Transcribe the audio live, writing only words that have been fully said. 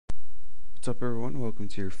What's up everyone, welcome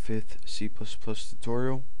to your 5th C++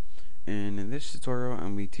 tutorial, and in this tutorial I'm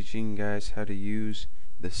going to be teaching you guys how to use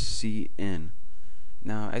the cin.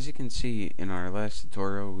 Now as you can see in our last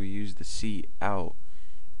tutorial we used the cout,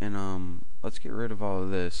 and let's get rid of all of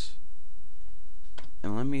this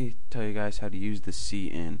and let me tell you guys how to use the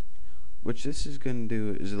cin. Which this is going to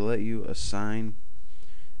do is let you assign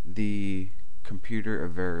the computer a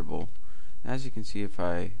variable. Now, as you can see, if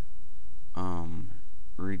I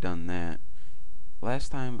redone that,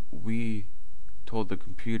 last time we told the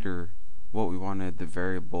computer what we wanted the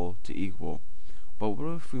variable to equal, but what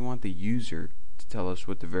if we want the user to tell us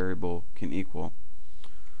what the variable can equal?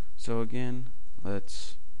 So again,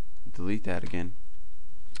 let's delete that again,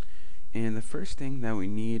 and the first thing that we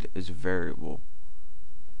need is a variable,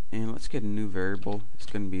 and let's get a new variable. It's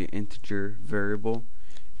going to be an integer variable,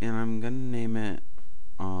 and I'm going to name it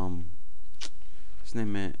let's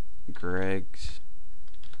name it Greg's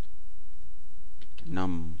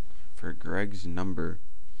for Greg's number.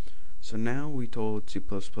 So now we told C++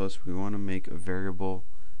 we want to make a variable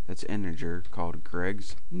that's integer called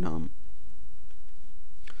Greg's num.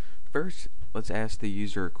 First, let's ask the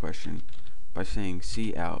user a question by saying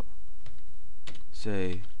cout.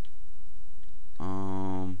 Say,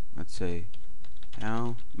 let's say,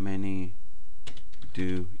 how many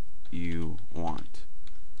do you want?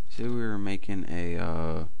 Say we were making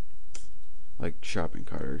a like shopping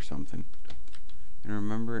cart or something. And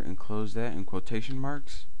remember, enclose that in quotation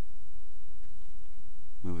marks.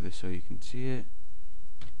 Move this so you can see it.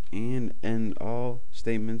 And end all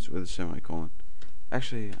statements with a semicolon.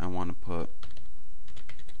 Actually, I'm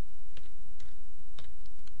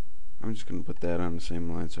just going to put that on the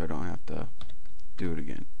same line so I don't have to do it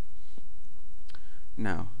again.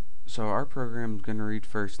 Now, so our program is going to read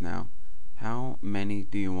first now, how many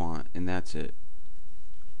do you want? And that's it.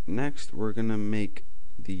 Next, we're going to make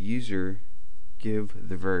the user give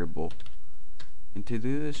the variable, and to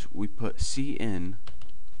do this we put cin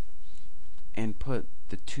and put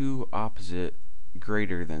the two opposite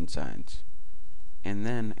greater than signs, and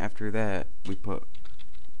then after that we put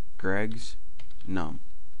Greg's num.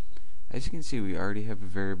 As you can see, we already have a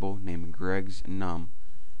variable named Greg's num.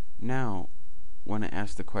 Now when I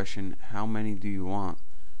ask the question how many do you want,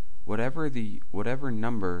 whatever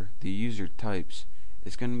number the user types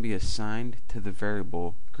is going to be assigned to the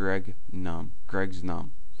variable Greg's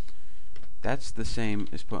num. That's the same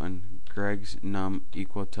as putting Greg's num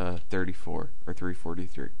equal to 34 or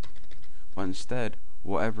 343. But instead,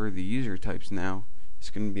 whatever the user types now is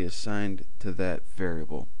going to be assigned to that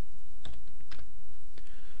variable.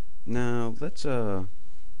 Now let's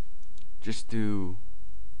just do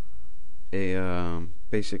a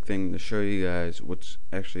basic thing to show you guys what's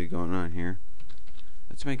actually going on here.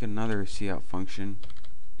 Let's make another cout function,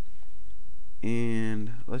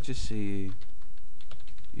 and let's just see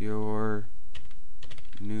your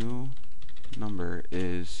new number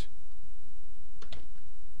is,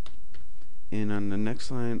 and on the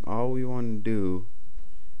next line all we want to do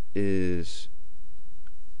is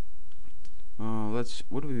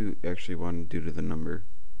what do we actually want to do to the number?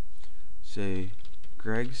 Say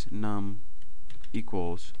Greg's num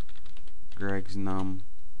equals Greg's num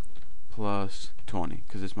plus 20,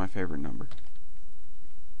 because it's my favorite number.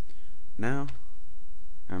 Now,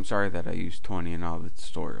 I'm sorry that I use 20 in all the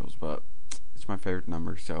tutorials, but it's my favorite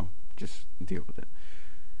number, so just deal with it.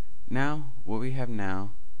 Now, what we have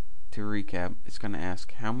now, to recap, it's going to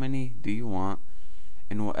ask how many do you want,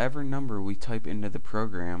 and whatever number we type into the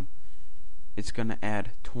program, it's going to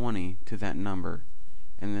add 20 to that number,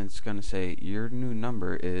 and then it's going to say your new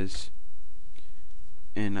number is,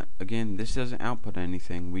 and again, this doesn't output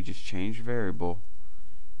anything, we just change variable,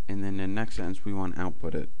 and then the next sentence we want to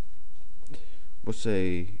output it. We'll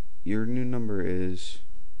say your new number is,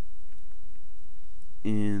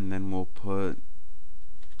 and then we'll put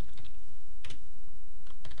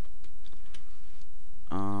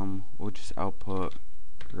we'll just output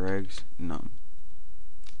Greg's num,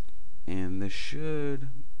 and this should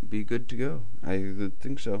be good to go. I would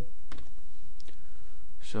think so.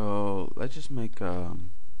 So let's just make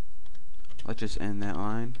let's just end that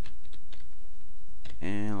line,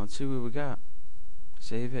 and let's see what we got.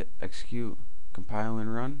 Save it, execute, compile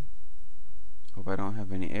and run. Hope I don't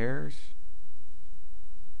have any errors.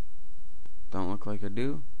 Don't look like I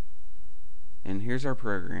do. And here's our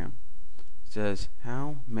program. It says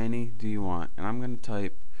how many do you want, and I'm going to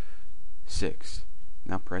type 6.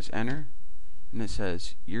 Now press enter, and it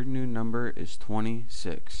says your new number is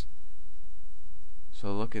 26.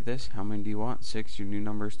 So look at this, how many do you want? 6. Your new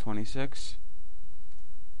number is 26.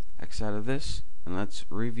 X out of this, and let's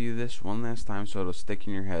review this one last time so it'll stick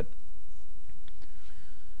in your head.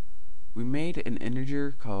 We made an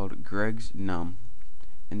integer called Greg's num,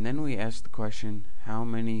 and then we asked the question, how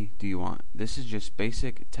many do you want? This is just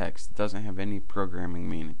basic text, it doesn't have any programming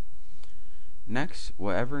meaning. Next,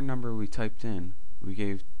 whatever number we typed in, we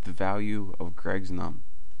gave the value of Greg's num.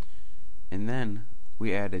 And then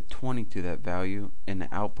we added 20 to that value and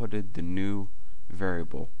outputted the new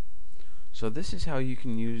variable. So this is how you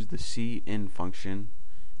can use the cin function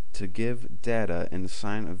to give data and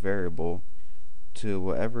assign a variable to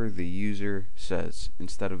whatever the user says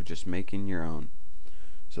instead of just making your own.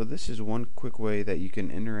 So this is one quick way that you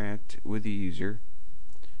can interact with the user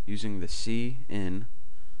using the cin.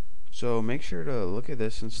 So make sure to look at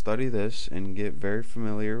this and study this and get very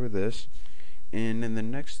familiar with this. And in the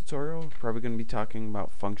next tutorial, we're probably going to be talking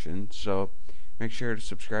about functions. So make sure to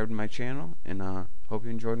subscribe to my channel, and hope you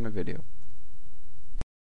enjoyed my video.